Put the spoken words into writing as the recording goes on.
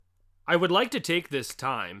I would like to take this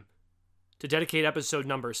time to dedicate episode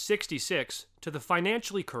number 66 to the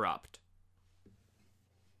financially corrupt.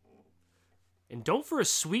 And don't for a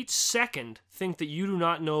sweet second think that you do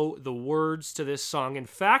not know the words to this song. In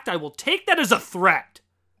fact, I will take that as a threat.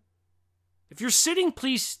 If you're sitting,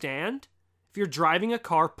 please stand. If you're driving a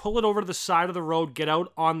car, pull it over to the side of the road, get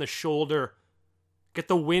out on the shoulder, get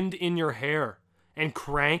the wind in your hair, and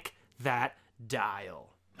crank that dial.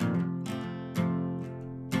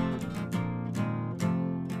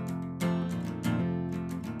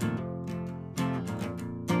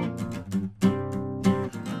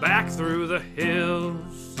 Back through the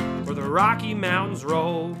hills where the Rocky Mountains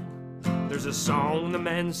roll, there's a song the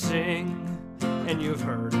men sing, and you've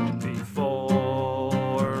heard it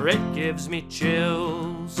before. It gives me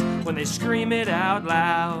chills when they scream it out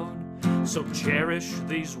loud. So cherish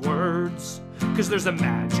these words, 'cause there's a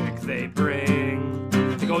magic they bring.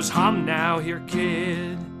 It goes, hum now here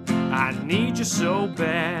kid, I need you so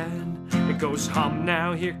bad. It goes, hum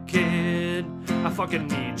now here kid, I fucking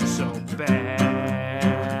need you so bad.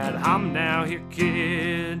 Hum now here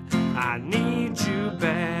kid, I need you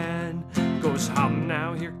bad. It goes, hum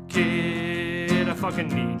now here kid, I fucking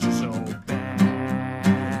need you so bad.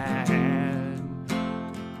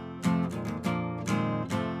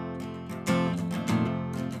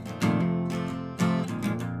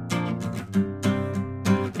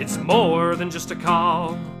 It's more than just a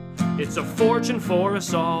call, it's a fortune for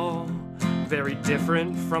us all. Very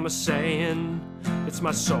different from a saying, it's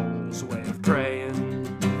my soul's way of praying.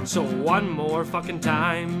 So one more fucking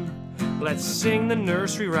time, let's sing the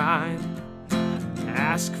nursery rhyme.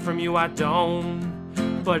 Ask from you I don't,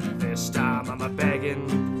 but this time I'm a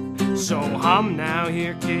begging. So hum now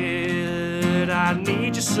here kid, I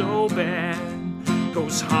need you so bad.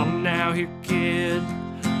 Goes hum now here kid,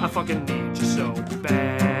 I fucking need you so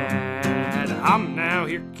bad. Hum now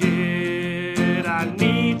here kid, I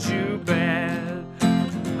need you bad.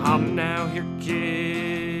 Hum now here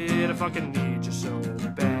kid, I fucking need you so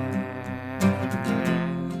bad.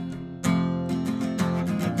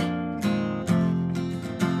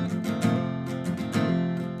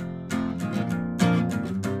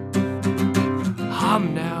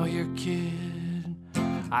 Hum now here kid,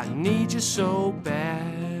 I need you so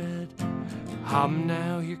bad. Hum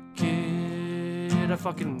now here kid, I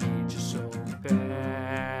fucking need you so bad.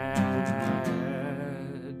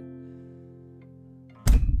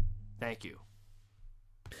 Thank you.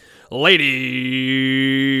 Ladies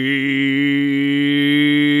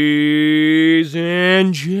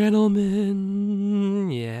and gentlemen,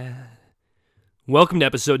 yeah. Welcome to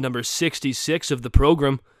episode number 66 of the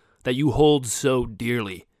program that you hold so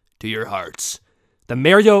dearly to your hearts. The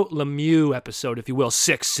Mario Lemieux episode, if you will,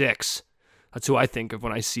 6-6. That's who I think of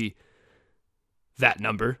when I see that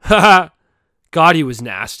number. God, he was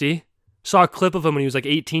nasty. Saw a clip of him when he was like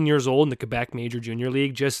 18 years old in the Quebec Major Junior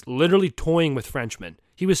League, just literally toying with Frenchmen.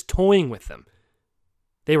 He was toying with them.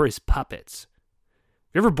 They were his puppets.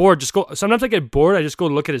 If you're ever bored, just go. Sometimes I get bored, I just go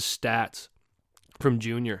look at his stats from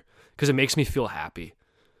junior because it makes me feel happy.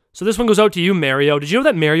 So this one goes out to you, Mario. Did you know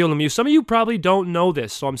that Mario Lemieux, some of you probably don't know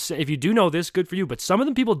this, so if you do know this, good for you, but some of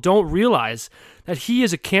the people don't realize that he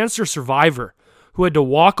is a cancer survivor who had to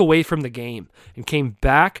walk away from the game and came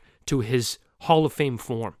back to his Hall of Fame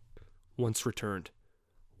form once returned.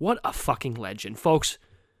 What a fucking legend, folks.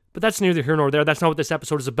 But that's neither here nor there. That's not what this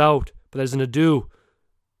episode is about. But there's an adieu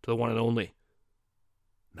to the one and only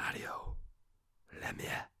Mario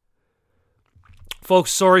Lemieux.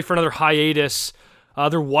 Folks, sorry for another hiatus.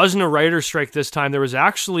 There wasn't a writer's strike this time. There was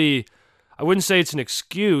actually, I wouldn't say it's an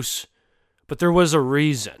excuse, but there was a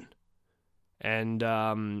reason. And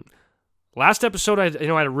last episode, I had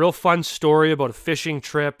a real fun story about a fishing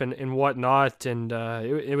trip and whatnot, and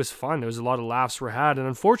it was fun. There was a lot of laughs were had, and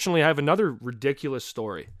unfortunately, I have another ridiculous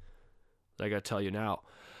story that I got to tell you now.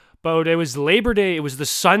 But it was Labor Day. It was the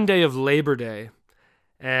Sunday of Labor Day,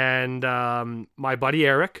 and my buddy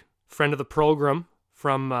Eric, friend of the program,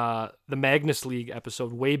 from the Magnus League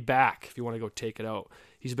episode way back, if you want to go take it out.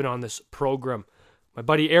 He's been on this program. My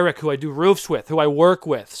buddy Eric, who I do roofs with, who I work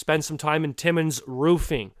with, spent some time in Timmins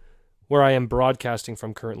Roofing, where I am broadcasting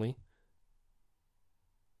from currently,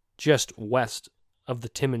 just west of the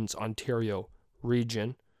Timmins, Ontario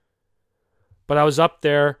region. But I was up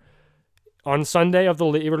there on Sunday of the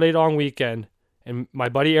Labor Day long weekend, and my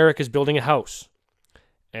buddy Eric is building a house,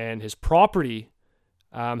 and his property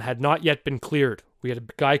had not yet been cleared. We had a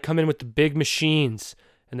guy come in with the big machines,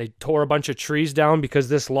 and they tore a bunch of trees down because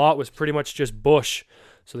this lot was pretty much just bush.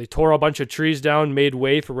 So they tore a bunch of trees down, made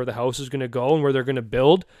way for where the house is going to go and where they're going to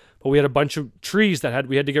build. But we had a bunch of trees that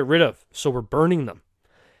we had to get rid of, so we're burning them.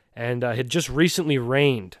 And it had just recently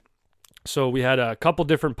rained. So we had a couple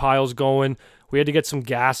different piles going. We had to get some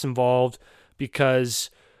gas involved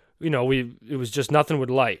because, it was just nothing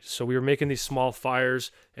would light. So we were making these small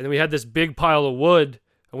fires, and then we had this big pile of wood,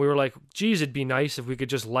 and we were like, geez, it'd be nice if we could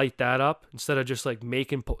just light that up instead of just like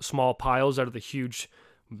making small piles out of the huge,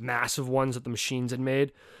 massive ones that the machines had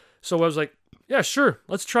made. So I was like, yeah, sure.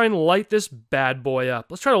 Let's try and light this bad boy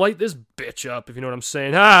up. Let's try to light this bitch up, if you know what I'm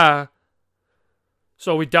saying.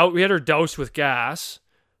 So we had her doused with gas.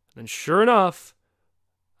 And sure enough,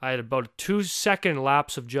 I had about a 2-second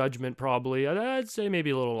lapse of judgment, probably. I'd say maybe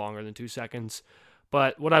a little longer than 2 seconds.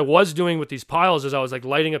 But what I was doing with these piles is I was like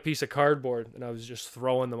lighting a piece of cardboard and I was just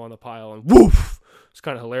throwing them on the pile and woof! It's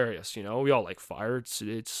kind of hilarious, We all like fire.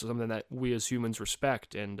 It's something that we as humans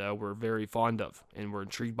respect and we're very fond of and we're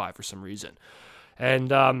intrigued by for some reason.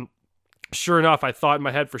 And sure enough, I thought in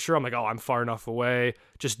my head for sure, I'm like, oh, I'm far enough away.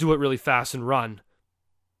 Just do it really fast and run.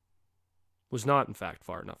 Was not, in fact,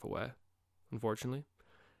 far enough away, unfortunately.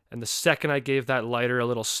 And the second I gave that lighter a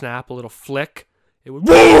little snap, a little flick, it would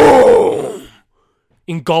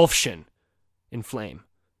engulftion in flame.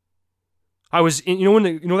 I was in,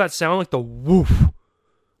 that sound, like the woof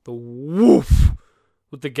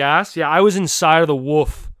with the gas? Yeah, I was inside of the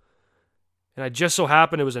woof. And it just so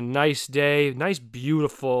happened it was a nice day, nice,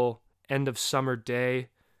 beautiful end of summer day.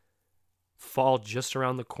 Fall just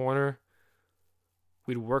around the corner.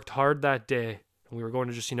 We'd worked hard that day, and we were going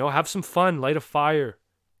to just, have some fun, light a fire,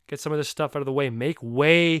 get some of this stuff out of the way, make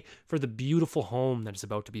way for the beautiful home that is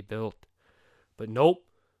about to be built. But nope,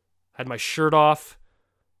 I had my shirt off,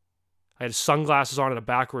 I had sunglasses on and a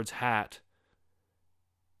backwards hat,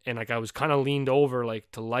 and I was kind of leaned over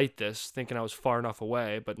to light this, thinking I was far enough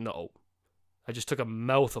away, but no. I just took a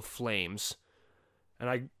mouth of flames, and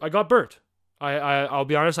I got burnt. I'll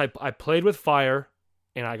be honest, I played with fire,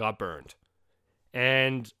 and I got burned.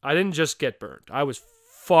 And I didn't just get burnt. I was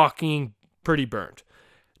fucking pretty burnt.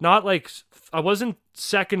 Not I wasn't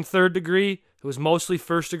second, third degree. It was mostly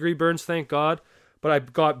first degree burns, thank God. But I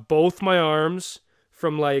got both my arms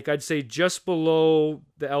from I'd say just below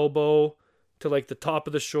the elbow to the top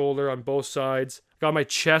of the shoulder on both sides. I got my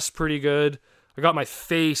chest pretty good. I got my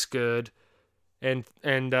face good. And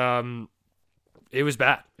it was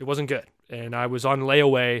bad. It wasn't good. And I was on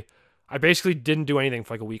layaway. I basically didn't do anything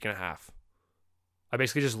for a week and a half. I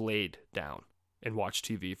basically just laid down and watched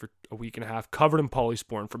TV for a week and a half, covered in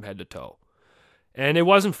polysporin from head to toe. And it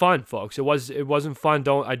wasn't fun, folks. It wasn't fun.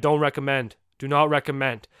 I don't recommend. Do not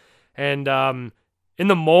recommend. And in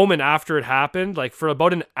the moment after it happened, for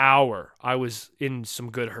about an hour, I was in some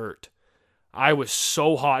good hurt. I was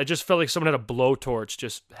so hot. It just felt like someone had a blowtorch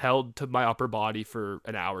just held to my upper body for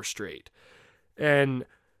an hour straight. And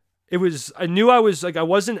I knew I was I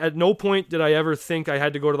wasn't, at no point did I ever think I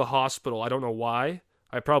had to go to the hospital. I don't know why.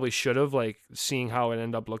 I probably should have, seeing how it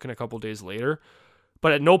ended up looking a couple days later.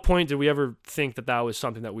 But at no point did we ever think that was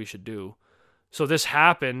something that we should do. So this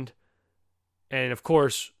happened. And of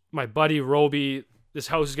course, my buddy Roby, this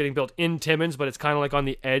house is getting built in Timmins, but it's kind of on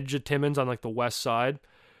the edge of Timmins on the west side.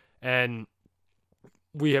 And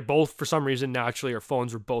we had both, for some reason, naturally, our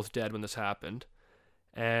phones were both dead when this happened.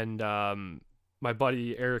 And, my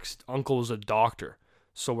buddy Eric's uncle is a doctor.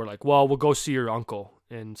 So we're like, well, we'll go see your uncle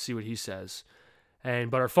and see what he says.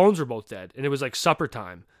 But our phones were both dead. And it was supper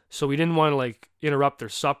time. So we didn't want to interrupt their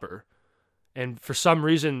supper. And for some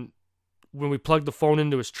reason, when we plugged the phone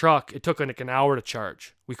into his truck, it took an hour to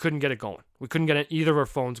charge. We couldn't get it going. We couldn't get either of our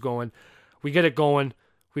phones going. We get it going.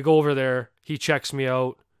 We go over there. He checks me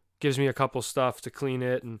out, gives me a couple stuff to clean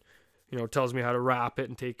it, and tells me how to wrap it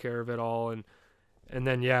and take care of it all. And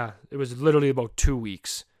then, yeah, it was literally about 2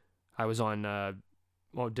 weeks. I was on,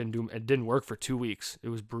 it didn't work for 2 weeks. It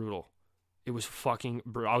was brutal. It was fucking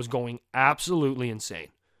brutal. I was going absolutely insane.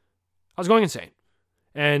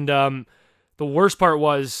 And the worst part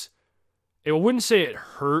was, I wouldn't say it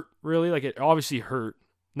hurt, really. It obviously hurt.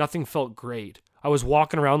 Nothing felt great. I was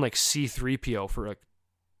walking around like C-3PO for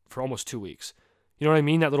almost 2 weeks. You know what I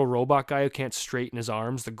mean? That little robot guy who can't straighten his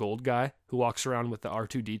arms, the gold guy who walks around with the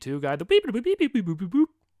R2-D2 guy, the beep beep beep beep beep beep beep.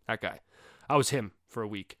 That guy. I was him for a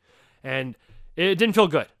week. And it didn't feel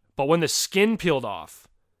good. But when the skin peeled off,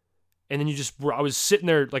 and then I was sitting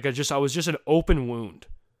there I was just an open wound.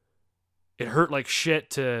 It hurt like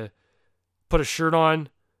shit to put a shirt on,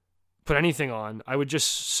 put anything on. I was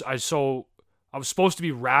supposed to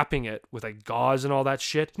be wrapping it with gauze and all that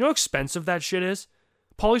shit. You know how expensive that shit is?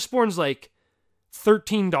 Polysporin's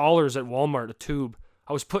 $13 at Walmart a tube.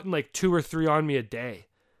 I was putting 2 or 3 on me a day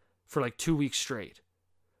for 2 weeks straight.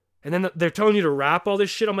 And then they're telling you to wrap all this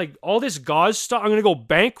shit. I'm like, all this gauze stuff, I'm going to go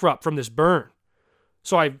bankrupt from this burn.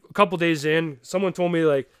 So a couple days in, someone told me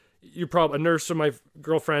you probably, a nurse or my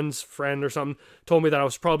girlfriend's friend or something told me that I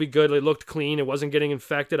was probably good. It looked clean. It wasn't getting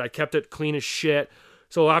infected. I kept it clean as shit.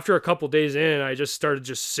 So after a couple days in, I just started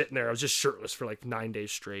just sitting there. I was just shirtless for like 9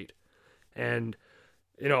 days straight. And,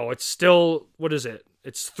 it's still, what is it?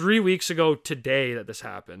 It's 3 weeks ago today that this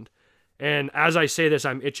happened. And as I say this,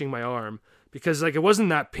 I'm itching my arm because like it wasn't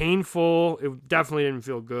that painful. It definitely didn't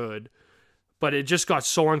feel good, but it just got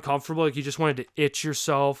so uncomfortable. Like you just wanted to itch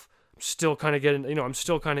yourself. I'm still kind of getting, I'm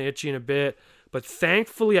still kind of itchy in a bit, but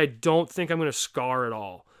thankfully I don't think I'm going to scar at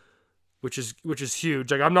all, which is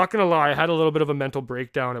huge. Like I'm not going to lie. I had a little bit of a mental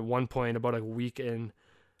breakdown at one point about a week in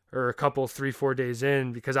or a couple, 3-4 days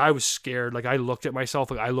in because I was scared. Like I looked at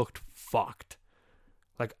myself, like I looked fucked.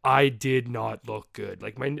 Like I did not look good.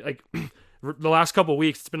 Like the last couple of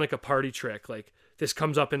weeks, it's been like a party trick. Like this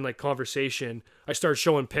comes up in like conversation. I start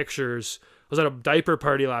showing pictures. I was at a diaper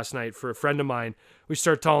party last night for a friend of mine. We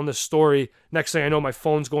start telling this story. Next thing I know, my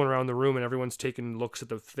phone's going around the room and everyone's taking looks at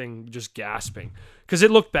the thing, just gasping because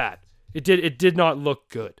it looked bad. It did not look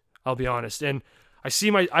good. I'll be honest. And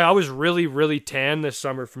I was really, really tan this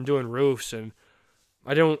summer from doing roofs, and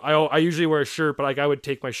I usually wear a shirt, but like I would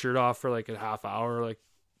take my shirt off for like a half hour, like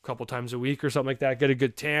a couple times a week or something like that, get a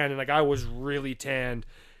good tan. And like I was really tanned,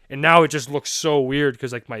 and now it just looks so weird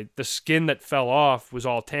because like the skin that fell off was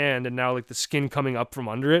all tanned, and now like the skin coming up from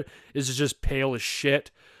under it is just pale as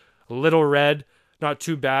shit, a little red, not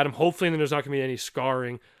too bad. I'm hopefully there's not gonna be any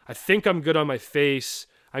scarring. I think I'm good on my face.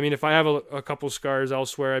 I mean, if I have a couple scars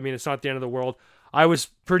elsewhere, I mean, it's not the end of the world. I was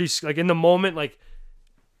pretty like in the moment, like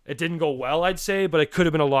it didn't go well, I'd say, but it could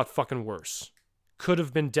have been a lot fucking worse. Could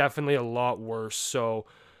have been definitely a lot worse. So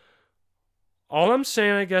all I'm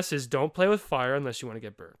saying, I guess, is don't play with fire unless you want to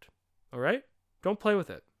get burnt. All right? Don't play with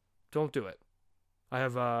it. Don't do it. I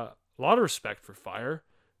have a lot of respect for fire.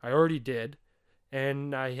 I already did,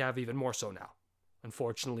 and I have even more so now,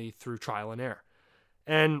 unfortunately, through trial and error.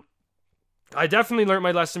 And I definitely learned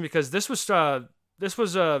my lesson because this was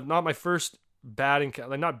not my first bad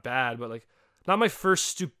encounter. Like not bad, but like not my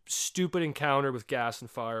first stupid encounter with gas and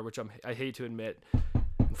fire, which I hate to admit.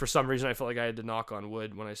 And for some reason, I felt like I had to knock on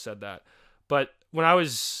wood when I said that. But when I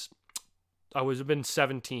was been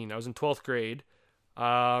 17. I was in 12th grade,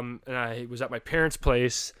 and I was at my parents'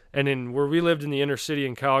 place. And in where we lived in the inner city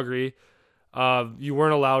in Calgary, you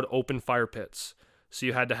weren't allowed open fire pits. So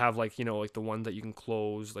you had to have like the one that you can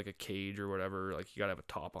close, like a cage or whatever. Like you gotta have a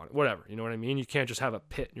top on it, whatever. You know what I mean? You can't just have a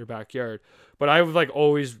pit in your backyard. But I've like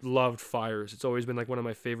always loved fires. It's always been like one of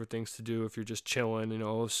my favorite things to do if you're just chilling,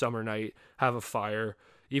 summer night, have a fire.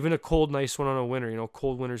 Even a cold, nice one on a winter,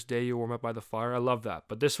 cold winter's day, you warm up by the fire. I love that.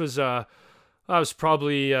 But this was, I was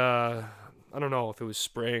probably, I don't know if it was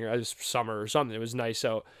spring or it was summer or something. It was nice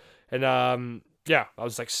out. And I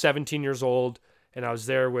was like 17 years old. And I was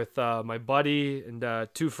there with my buddy and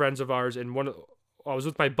two friends of ours. And I was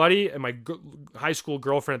with my buddy and my high school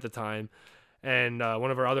girlfriend at the time, and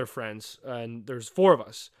one of our other friends. And there's 4 of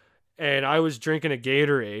us. And I was drinking a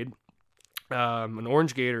Gatorade, an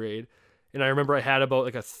orange Gatorade. And I remember I had about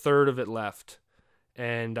like a third of it left.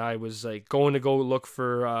 And I was like going to go look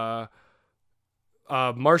for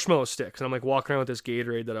marshmallow sticks. And I'm like walking around with this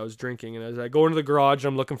Gatorade that I was drinking. And as I go into the garage,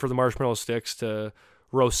 I'm looking for the marshmallow sticks to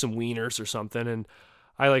roast some wieners or something, and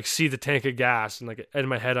I like see the tank of gas, and like in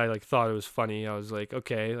my head I like thought it was funny. I was like,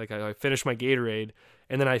 okay, like I finished my Gatorade,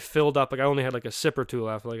 and then I filled up, like I only had like a sip or two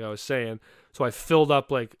left, like I was saying, so I filled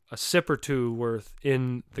up like a sip or two worth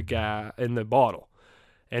in the bottle,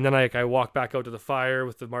 and then I walked back out to the fire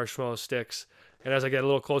with the marshmallow sticks, and as I get a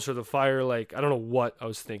little closer to the fire, like I don't know what I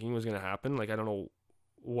was thinking was gonna happen, like I don't know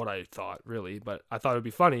what I thought really, but I thought it would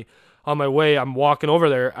be funny. On my way, I'm walking over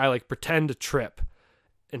there, I like pretend to trip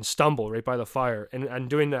and stumble right by the fire, and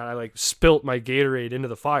doing that I like spilt my Gatorade into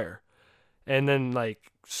the fire, and then like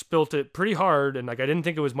spilt it pretty hard, and like I didn't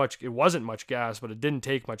think it wasn't much gas, but it didn't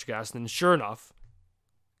take much gas, and then sure enough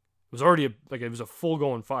it was already it was a full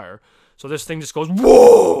going fire. So this thing just goes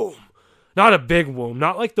whoom, not a big womb,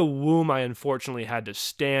 not like the womb I unfortunately had to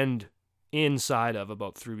stand inside of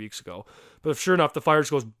about 3 weeks ago, but sure enough the fire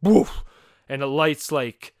just goes woof, and it lights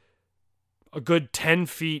like a good 10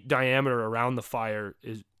 feet diameter around the fire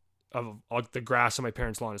is of the grass on my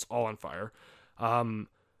parents' lawn is all on fire.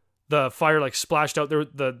 The fire like splashed out there.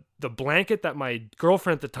 The blanket that my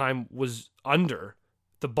girlfriend at the time was under,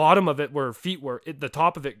 the bottom of it where her feet were, the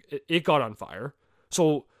top of it got on fire.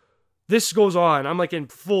 So this goes on. I'm like in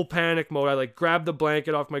full panic mode. I like grabbed the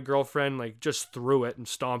blanket off my girlfriend, like just threw it and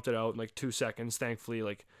stomped it out in like 2 seconds. Thankfully,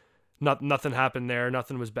 like nothing happened there.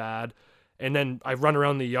 Nothing was bad. And then I run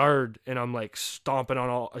around the yard and I'm like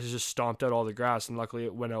I just stomped out all the grass, and luckily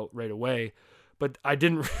it went out right away. But I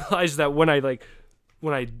didn't realize that when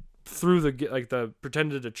I threw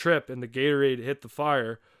pretended to trip, and the Gatorade hit the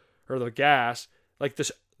fire or the gas. Like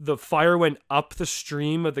the fire went up the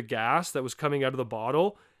stream of the gas that was coming out of the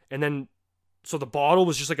bottle, and then so the bottle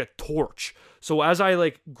was just like a torch. So as I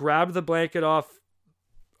like grabbed the blanket off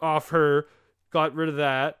her, got rid of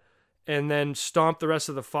that, and then stomped the rest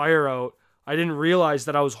of the fire out, I didn't realize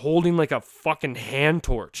that I was holding like a fucking hand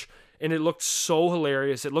torch, and it looked so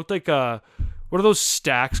hilarious. It looked like what are those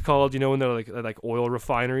stacks called? You know, when they're like oil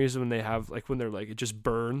refineries, when they have like when they're like it just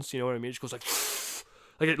burns. You know what I mean? It just goes like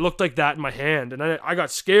it looked like that in my hand, and I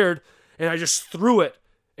got scared and I just threw it,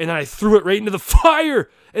 and then I threw it right into the fire,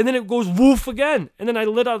 and then it goes woof again, and then I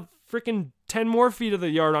lit a freaking 10 more feet of the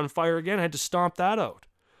yard on fire again. I had to stomp that out.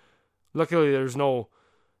 Luckily, there was no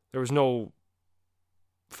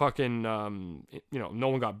fucking no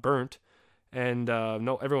one got burnt, and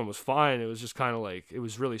no, everyone was fine. It was just kind of like, it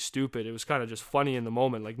was really stupid. It was kind of just funny in the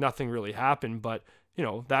moment, like nothing really happened, but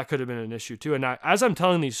that could have been an issue too. And as I'm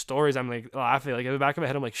telling these stories, I'm like laughing, like in the back of my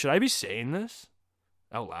head, I'm like, should I be saying this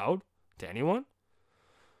out loud to anyone?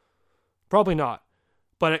 Probably not.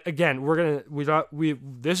 But again,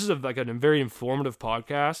 this is a very informative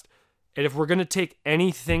podcast. And if we're going to take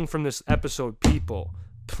anything from this episode, people,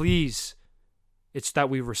 please, it's that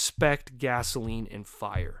we respect gasoline and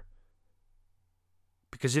fire.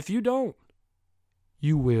 Because if you don't,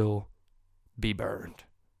 you will be burned.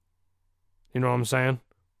 You know what I'm saying?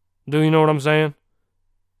 Do you know what I'm saying?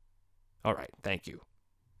 All right, thank you.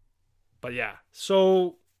 But yeah,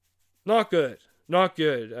 so not good.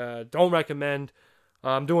 Don't recommend.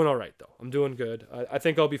 I'm doing all right, though. I'm doing good. I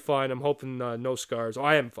think I'll be fine. I'm hoping no scars.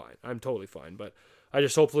 I am fine. I'm totally fine. But I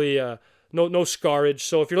just hopefully no scarage.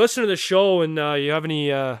 So if you're listening to the show and you have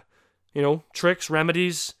any tricks,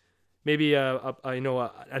 remedies, maybe a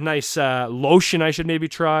nice lotion I should maybe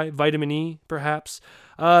try, vitamin E perhaps.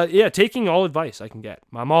 Taking all advice I can get.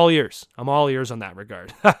 I'm all ears. I'm all ears on that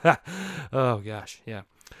regard. Oh gosh, yeah.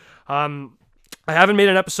 I haven't made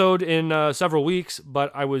an episode in several weeks,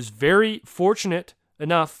 but I was very fortunate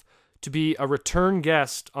enough to be a return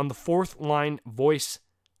guest on the Fourth Line Voice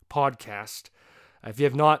podcast. If you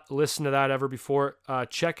have not listened to that ever before,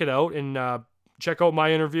 check it out and check out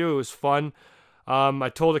my interview. It was fun. I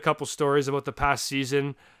told a couple stories about the past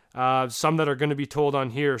season, some that are going to be told on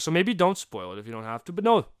here. So maybe don't spoil it if you don't have to, but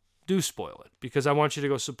no, do spoil it because I want you to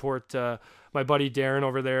go support my buddy Darren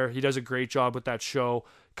over there. He does a great job with that show.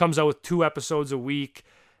 Comes out with 2 episodes a week.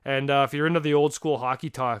 And if you're into the old school hockey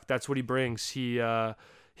talk, that's what he brings. He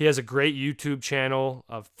has a great YouTube channel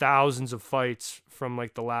of thousands of fights from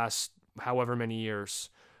like the last however many years.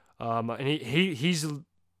 And he's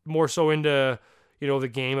more so into, the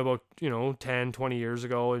game about, 10, 20 years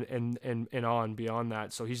ago and on beyond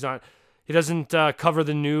that. So he doesn't cover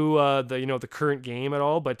the new, the current game at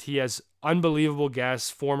all, but he has unbelievable guests,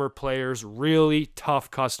 former players, really tough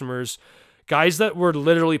customers, guys that were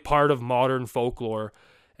literally part of modern folklore.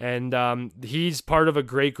 And he's part of a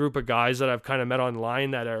great group of guys that I've kind of met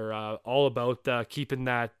online that are all about keeping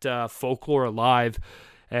that folklore alive.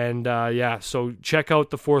 And so check out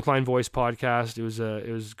the Fourth Line Voice podcast.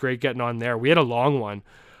 It was great getting on there. We had a long one.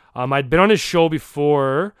 I'd been on his show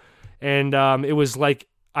before, and it was like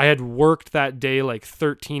I had worked that day like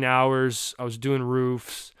 13 hours. I was doing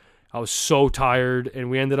roofs. I was so tired, and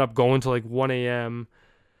we ended up going to like 1 a.m.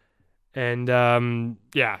 And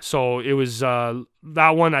so it was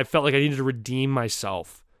that one. I felt like I needed to redeem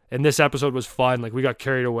myself. And this episode was fun. Like we got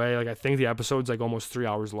carried away. Like I think the episode's like almost 3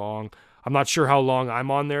 hours long. I'm not sure how long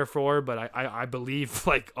I'm on there for, but I believe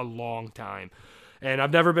like a long time. And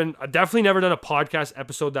I've definitely never done a podcast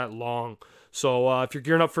episode that long. So if you're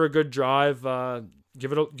gearing up for a good drive,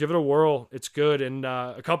 give it a whirl. It's good. And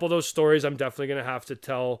a couple of those stories I'm definitely gonna have to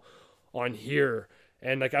tell on here.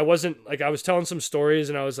 And like I was telling some stories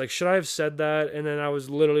and I was like, should I have said that? And then I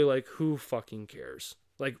was literally like, who fucking cares?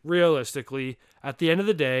 Like realistically, at the end of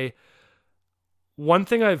the day, one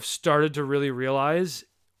thing I've started to really realize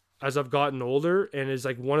as I've gotten older, and is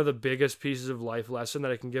like one of the biggest pieces of life lesson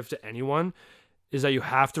that I can give to anyone, is that you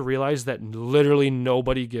have to realize that literally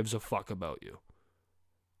nobody gives a fuck about you.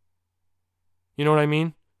 You know what I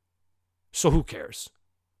mean? So who cares?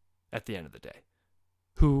 At the end of the day,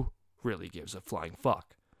 who really gives a flying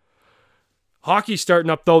fuck? Hockey's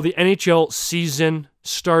starting up though. The NHL season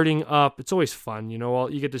starting up. It's always fun,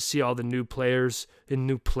 you get to see all the new players in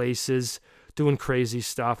new places doing crazy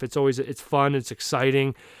stuff. It's fun. It's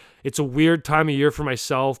exciting. It's a weird time of year for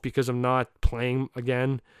myself because I'm not playing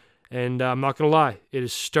again. And I'm not going to lie, it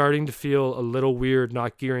is starting to feel a little weird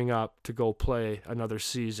not gearing up to go play another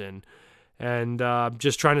season. And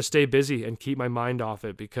just trying to stay busy and keep my mind off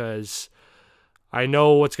it because I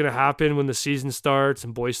know what's going to happen when the season starts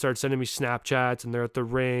and boys start sending me Snapchats and they're at the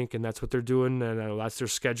rink and that's what they're doing and that's their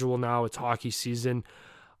schedule now. It's hockey season.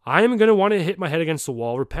 I am going to want to hit my head against the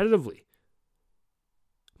wall repetitively.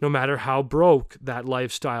 No matter how broke that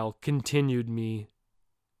lifestyle continued me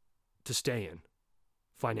to stay in.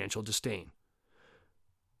 Financial disdain.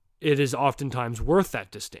 It is oftentimes worth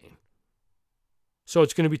that disdain. So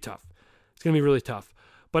it's going to be tough. It's going to be really tough.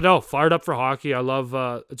 But no, fired up for hockey. I love,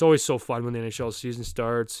 it's always so fun when the NHL season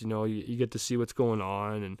starts. You know, you get to see what's going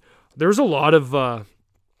on. And there's a lot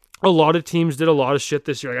of teams did a lot of shit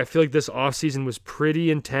this year. Like, I feel like this offseason was pretty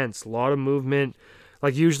intense. A lot of movement.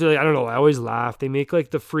 Like usually, I don't know, I always laugh. They make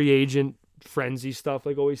like the free agent frenzy stuff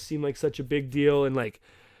like always seem like such a big deal. And like,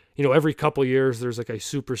 you know, every couple years there's like a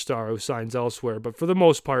superstar who signs elsewhere. But for the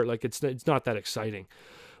most part, like it's not that exciting.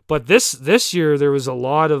 But this year there was a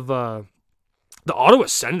lot of the Ottawa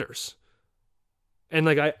Senators. And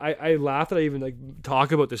like I laugh that I even like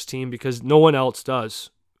talk about this team because no one else does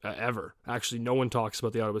ever. Actually, no one talks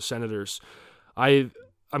about the Ottawa Senators. I'm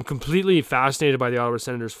completely fascinated by the Ottawa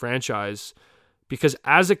Senators franchise because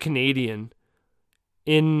as a Canadian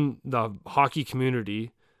in the hockey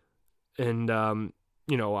community, and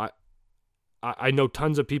you know, I know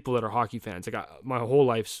tons of people that are hockey fans. Like my whole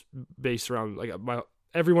life's based around like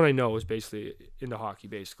everyone I know is basically into hockey,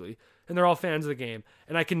 basically, and they're all fans of the game.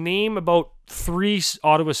 And I can name about 3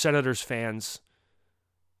 Ottawa Senators fans.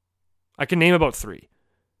 I can name about 3,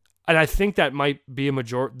 and I think that might be a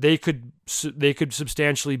majority. They could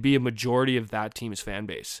substantially be a majority of that team's fan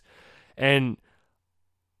base, and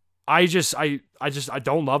I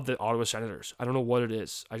don't love the Ottawa Senators. I don't know what it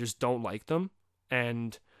is. I just don't like them.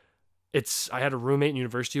 And I had a roommate in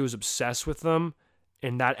university who was obsessed with them,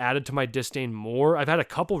 and that added to my disdain more. I've had a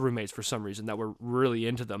couple roommates for some reason that were really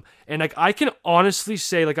into them. And like I can honestly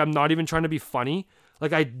say, like, I'm not even trying to be funny.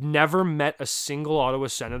 Like, I never met a single Ottawa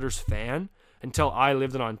Senators fan until I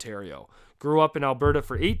lived in Ontario. Grew up in Alberta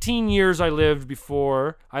for 18 years. I lived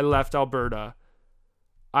before I left Alberta.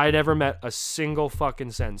 I never met a single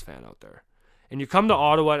fucking Sens fan out there. And you come to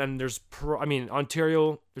Ottawa and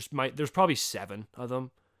Ontario, there's probably 7 of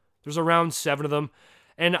them. There's around 7 of them.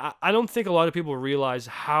 And I don't think a lot of people realize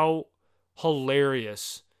how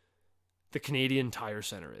hilarious the Canadian Tire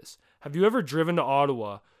Center is. Have you ever driven to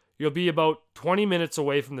Ottawa? You'll be about 20 minutes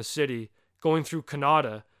away from the city, going through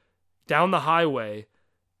Canada, down the highway,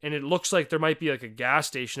 and it looks like there might be like a gas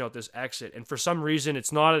station out this exit. And for some reason,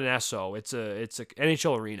 it's not an Esso. It's a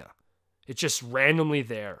NHL arena. It's just randomly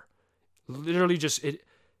there. Literally just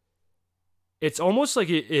it's almost like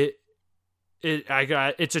it's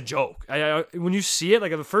a joke. When you see it,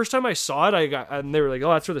 like the first time I saw it, and they were like,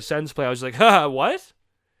 "Oh, that's where the Sens play." I was like, "Ha, what?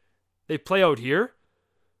 They play out here?"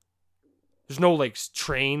 There's no like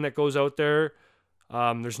train that goes out there.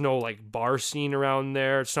 There's no like bar scene around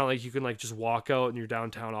there. It's not like you can like just walk out and you're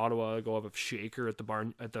downtown Ottawa, go have a shaker at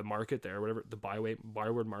the market there, whatever, the Byward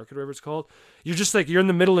Market, whatever it's called. You're just like, you're in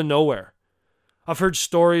the middle of nowhere. I've heard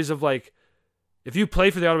stories of like, if you play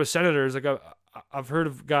for the Ottawa Senators, like I've heard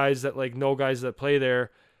of guys that like know guys that play there,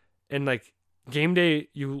 and like game day,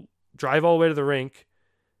 you drive all the way to the rink.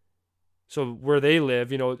 So where they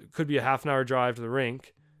live, you know, it could be a half an hour drive to the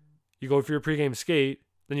rink. You go for your pregame skate,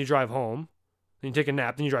 then you drive home. Then you take a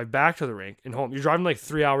nap, then you drive back to the rink and home. You're driving like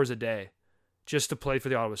 3 hours a day just to play for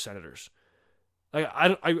the Ottawa Senators. Like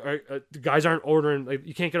the guys aren't ordering, like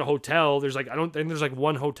you can't get a hotel. I don't think there's like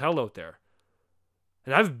one hotel out there.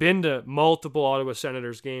 And I've been to multiple Ottawa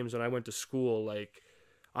Senators games when I went to school. Like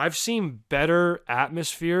I've seen better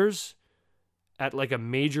atmospheres at like a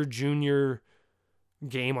major junior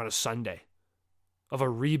game on a Sunday of a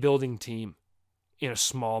rebuilding team in a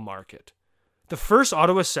small market. The first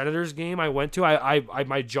Ottawa Senators game I went to, I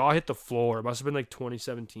my jaw hit the floor. It must have been like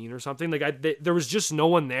 2017 or something. Like there was just no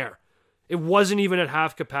one there. It wasn't even at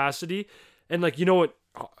half capacity. And like, you know what?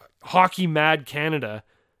 Hockey Mad Canada,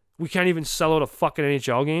 we can't even sell out a fucking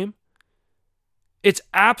NHL game. It's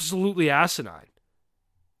absolutely asinine.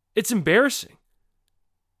 It's embarrassing.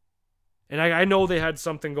 And I know they had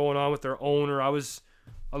something going on with their owner. I was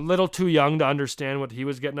a little too young to understand what he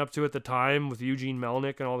was getting up to at the time with Eugene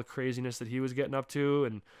Melnyk and all the craziness that he was getting up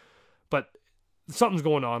to. But something's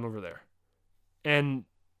going on over there. And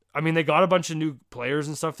I mean, they got a bunch of new players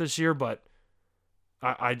and stuff this year, but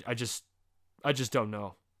I just don't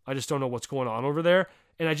know. I just don't know what's going on over there.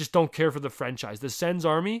 And I just don't care for the franchise. The Sens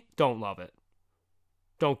Army, don't love it.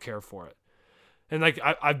 Don't care for it. And like,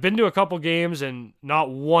 I've been to a couple games and not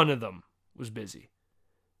one of them was busy.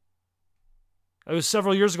 It was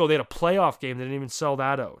several years ago. They had a playoff game. They didn't even sell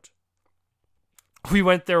that out. We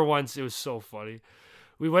went there once. It was so funny.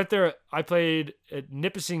 we went there. I played at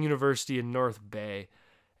Nipissing University in North Bay,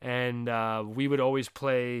 and we would always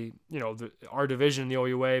play, our division in the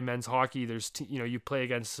OUA, men's hockey. There's, you play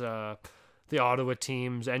against the Ottawa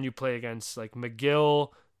teams, and you play against like McGill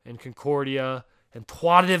and Concordia and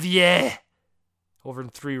Trois-Rivières over in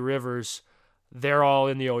Three Rivers. They're all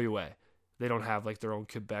in the OUA. They don't have like their own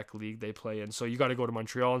Quebec league they play in. So you got to go to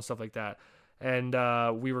Montreal and stuff like that. And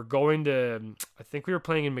we were going to, I think we were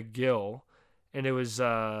playing in McGill, and it was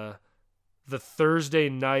the Thursday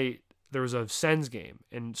night, there was a Sens game.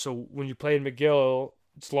 And so when you play in McGill,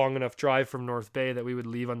 it's long enough drive from North Bay that we would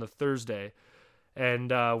leave on the Thursday.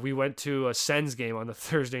 And we went to a Sens game on the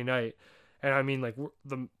Thursday night. And I mean, like,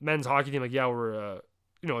 the men's hockey team, like, yeah, we're,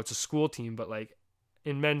 it's a school team, but like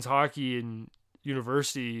in men's hockey and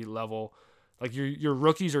university level, like your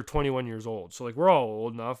rookies are 21 years old. So like we're all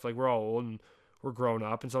old enough, like we're all old and we're grown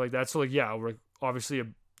up and stuff like that. So like, yeah, we're obviously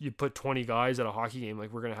you put 20 guys at a hockey game,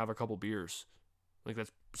 like we're going to have a couple beers. Like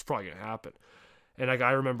it's probably going to happen. And like,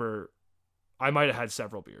 I remember I might've had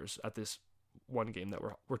several beers at this one game that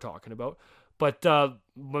we're talking about, but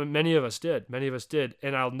many of us did.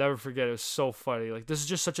 And I'll never forget. It was so funny. Like, this is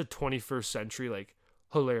just such a 21st century, like,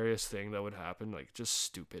 hilarious thing that would happen. Like, just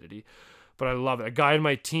stupidity. But I love it. A guy in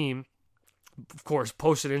my team, of course,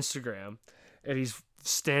 posted Instagram, and he's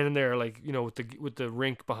standing there, like, with the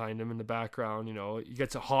rink behind him in the background. He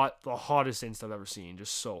gets the hottest Insta I've ever seen,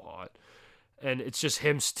 just so hot. And it's just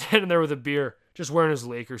him standing there with a beer, just wearing his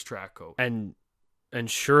Lakers track coat. And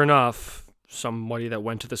sure enough, somebody that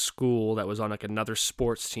went to the school that was on like another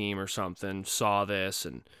sports team or something saw this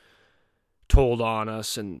and told on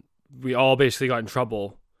us, and we all basically got in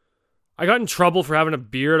trouble. I got in trouble for having a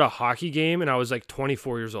beer at a hockey game, and I was like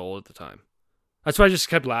 24 years old at the time. That's why I just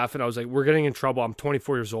kept laughing. I was like, we're getting in trouble. I'm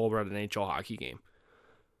 24 years old. We're at an NHL hockey game.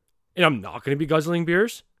 And I'm not going to be guzzling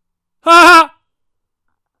beers? Ha ha!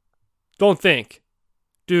 Don't think.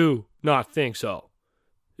 Do not think so.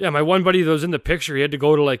 Yeah, my one buddy that was in the picture, he had to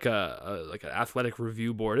go to like an athletic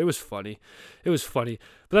review board. It was funny. But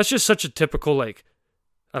that's just such a typical, like,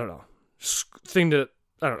 I don't know, thing that,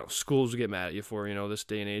 I don't know, schools would get mad at you for, this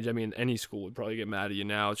day and age. I mean, any school would probably get mad at you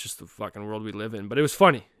now. It's just the fucking world we live in. But it was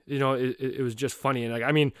funny. It was just funny. And like,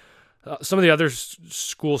 I mean, some of the other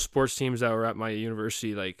school sports teams that were at my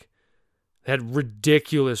university, like, they had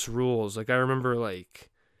ridiculous rules. Like, I remember, like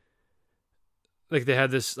they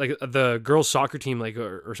had this, like, the girls soccer team, like,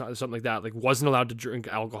 or something like that, like, wasn't allowed to drink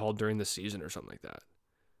alcohol during the season or something like that.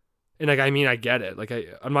 And like, I mean, I get it. Like,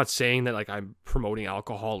 I'm not saying that like I'm promoting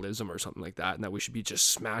alcoholism or something like that, and that we should be just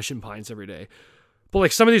smashing pints every day. But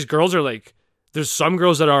like, some of these girls are like, there's some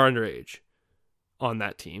girls that are underage on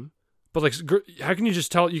that team. But like, how can you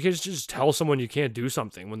just tell? You can just tell someone you can't do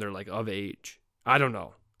something when they're like of age. I don't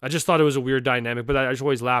know. I just thought it was a weird dynamic, but I just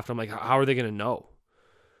always laughed. I'm like, how are they gonna know?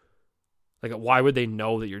 Like, why would they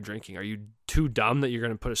know that you're drinking? Are you too dumb that you're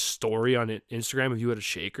going to put a story on Instagram of you at a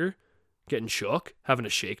shaker, getting shook, having a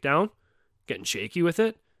shakedown, getting shaky with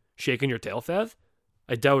it, shaking your tail feather?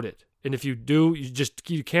 I doubt it. And if you do,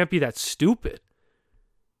 you can't be that stupid.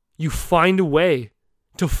 You find a way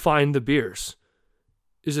to find the beers,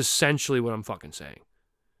 is essentially what I'm fucking saying.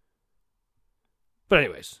 But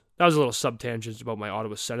anyways, that was a little sub-tangent about my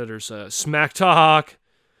Ottawa Senators smack talk.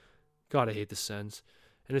 God, I hate the Sens.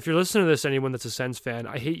 And if you're listening to this, anyone that's a Sens fan,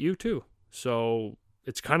 I hate you too. So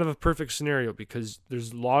it's kind of a perfect scenario, because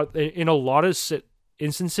there's in a lot of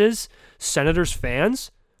instances, Senators fans,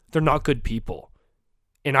 they're not good people.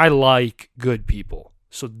 And I like good people.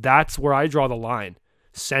 So that's where I draw the line.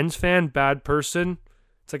 Sens fan, bad person,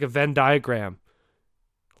 it's like a Venn diagram.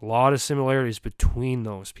 A lot of similarities between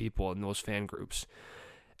those people and those fan groups.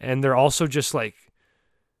 And they're also just like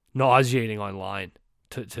nauseating online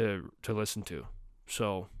to listen to.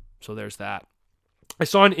 So there's that. I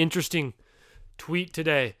saw an interesting tweet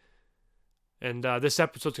today, and this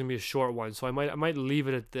episode's gonna be a short one, so I might leave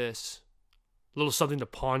it at this. A little something to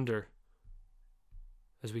ponder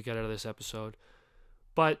as we get out of this episode.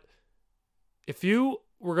 But if you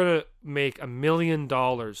were gonna make $1 million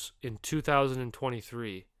in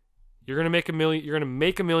 2023, you're gonna make $1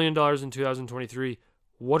 million in 2023.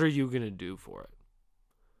 What are you gonna do for it?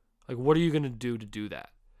 Like, what are you gonna do to do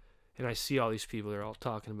that? And I see all these people, they're all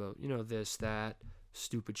talking about, this, that,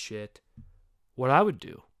 stupid shit. What I would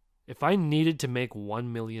do, if I needed to make $1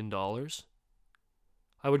 million,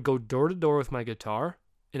 I would go door to door with my guitar,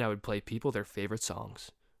 and I would play people their favorite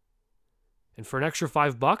songs. And for an extra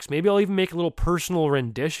 $5, maybe I'll even make a little personal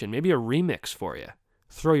rendition, maybe a remix for you.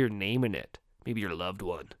 Throw your name in it, maybe your loved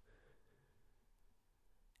one.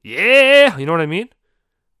 Yeah, you know what I mean?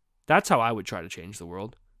 That's how I would try to change the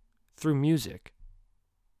world, through music.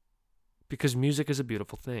 because music is a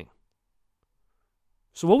beautiful thing.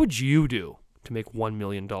 So what would you do to make $1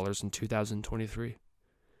 million in 2023?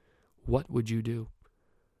 What would you do?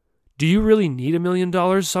 Do you really need $1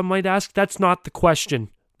 million? Some might ask. That's not the question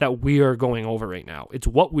that we are going over right now. It's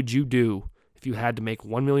what would you do if you had to make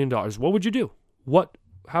 $1 million? What would you do?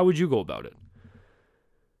 How would you go about it?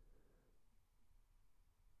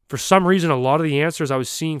 For some reason, a lot of the answers I was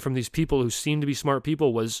seeing from these people who seem to be smart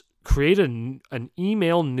people was create an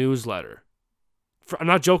email newsletter. I'm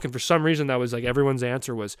not joking. For some reason, that was like everyone's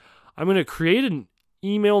answer was, I'm going to create an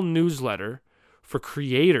email newsletter for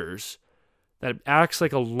creators that acts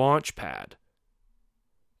like a launch pad.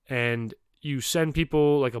 And you send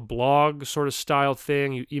people like a blog sort of style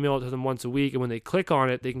thing. You email it to them once a week. And when they click on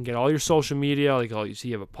it, they can get all your social media. Like, you see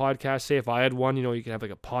you have a podcast. Say if I had one, you can have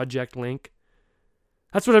like a project link.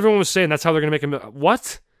 That's what everyone was saying. That's how they're going to make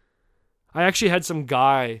what? I actually had some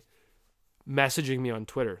guy messaging me on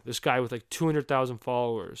Twitter. This guy with like 200,000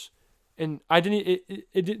 followers. And I didn't,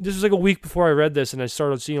 this was like a week before I read this, and I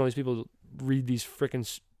started seeing all these people read these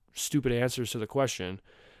freaking stupid answers to the question.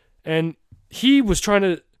 And he was trying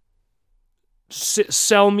to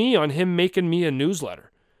sell me on him making me a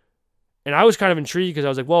newsletter. And I was kind of intrigued because I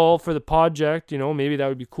was like, well, for the project, maybe that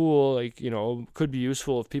would be cool. Like, could be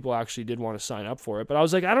useful if people actually did want to sign up for it. But I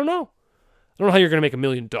was like, I don't know. I don't know how you're going to make $1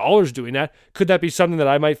 million doing that. Could that be something that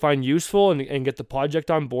I might find useful and get the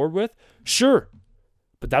project on board with? Sure.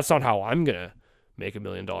 But that's not how I'm going to make $1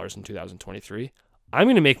 million in 2023. I'm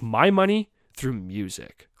going to make my money through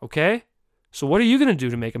music. Okay? So what are you going to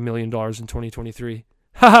do to make $1 million in 2023?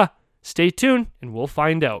 Haha. Stay tuned and we'll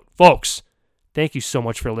find out. Folks, thank you so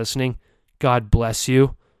much for listening. God bless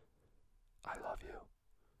you.